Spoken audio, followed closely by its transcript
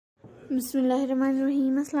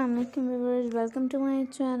Bismillahirrahmanirrahim. Assalamu alaikum viewers. Welcome to my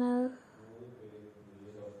channel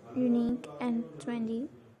Unique and Trendy.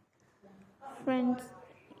 Friends,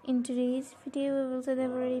 in today's video we will see the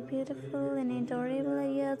very beautiful and adorable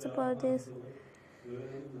ideas about this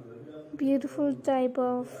beautiful type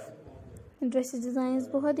of dresses designs.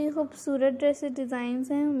 बहुत ही खूबसूरत dresses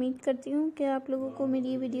designs हैं। उम्मीद करती हूँ कि आप लोगों को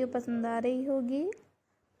मेरी वीडियो पसंद आ रही होगी।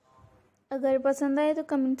 अगर पसंद आए तो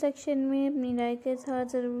कमेंट सेक्शन में अपनी राय के साथ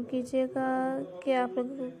ज़रूर कीजिएगा कि आप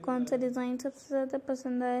लोगों को कौन सा डिज़ाइन सबसे ज़्यादा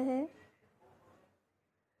पसंद आया है।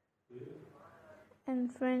 एंड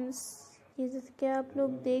फ्रेंड्स, ये जैसे कि आप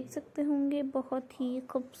लोग देख सकते होंगे बहुत ही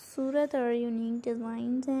खूबसूरत और यूनिक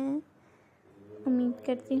डिज़ाइंस हैं। उम्मीद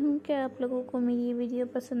करती हूँ कि आप लोगों को मेरी वीडियो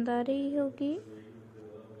पसंद आ रही होगी।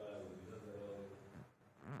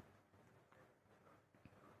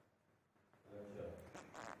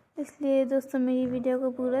 इसलिए दोस्तों मेरी वीडियो को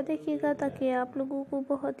पूरा देखिएगा ताकि आप लोगों को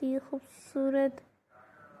बहुत ही खूबसूरत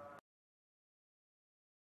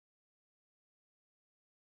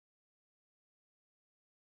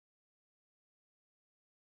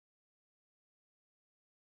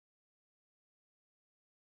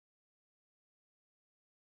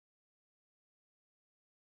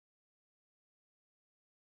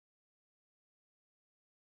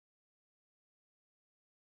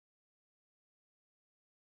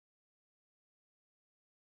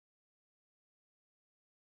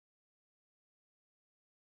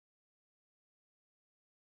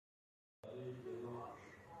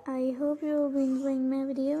I hope you will be enjoying my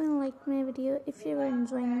video and like my video. If you are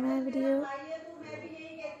enjoying my video,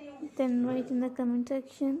 then write in the comment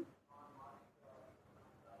section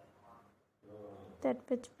that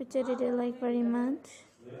which picture did you like very much.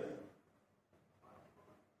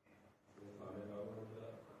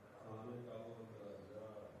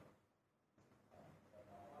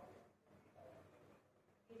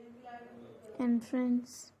 And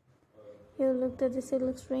friends, you looked at this, it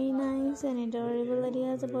looks very nice and adorable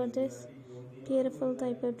ideas about this beautiful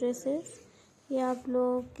type of dresses. ये आप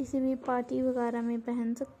लोग किसी भी party वगैरह में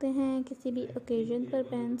पहन सकते हैं, किसी भी ओकेजन पर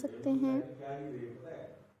पहन सकते हैं।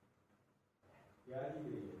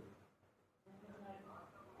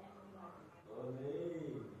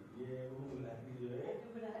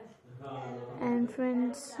 And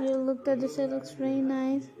friends, you looked at this, it looks very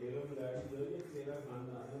nice.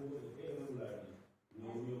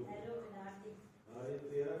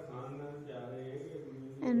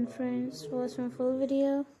 And friends, watch my full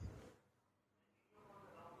video.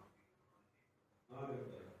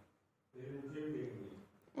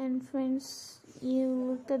 And friends, you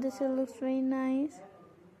looked at this, it looks very nice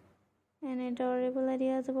and adorable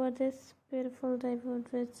ideas about this beautiful type of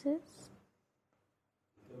dresses.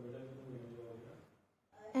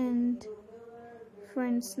 And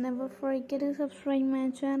friends, never forget to subscribe my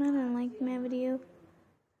channel and like my video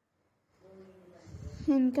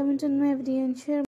and comment on my video and share